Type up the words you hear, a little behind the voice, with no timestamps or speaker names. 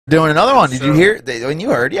Doing another one. Did you hear? When you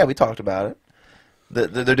heard, yeah, we talked about it.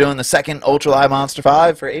 They're doing the second Ultra Live Monster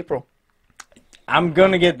 5 for April. I'm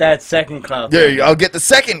gonna get that second clout. There you go. I'll get the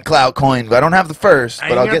second clout coin, but I don't have the first.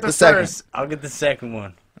 But I'll get the second. I'll get the second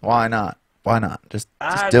one. Why not? Why not? Just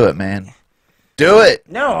do it, man. Do it.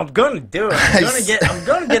 No, I'm gonna do it. I'm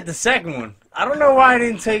gonna get the second one. I don't know why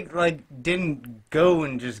I didn't go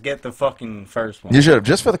and just get the fucking first one. You should have,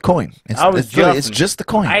 just for the coin. It's just the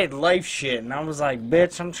coin. I had life shit, and I was like,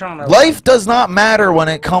 bitch, I'm trying to... Life does not matter when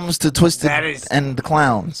it comes to Twisted and the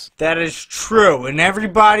clowns. That is true, and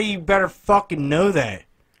everybody better fucking know that.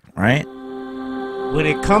 Right? When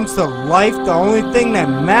it comes to life, the only thing that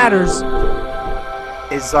matters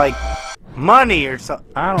is, like, money or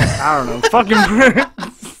something. I don't know. Fucking...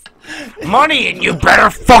 money, and you better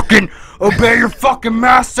fucking... obey your fucking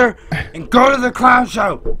master and go to the clown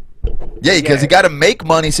show. Yeah, because you got to make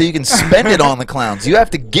money so you can spend it on the clowns. You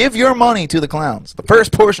have to give your money to the clowns. The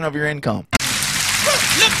first portion of your income.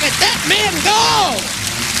 Look at that man go!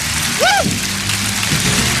 Woo!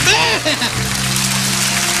 Man!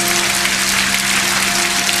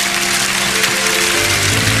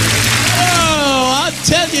 Oh, I'll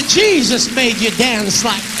tell you, Jesus made you dance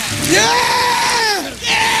like that. Yeah!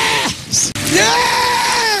 Yes! Yeah!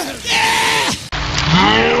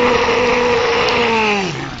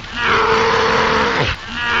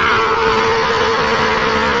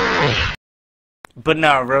 But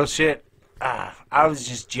no, real shit. I was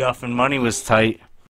just juffing. Money was tight.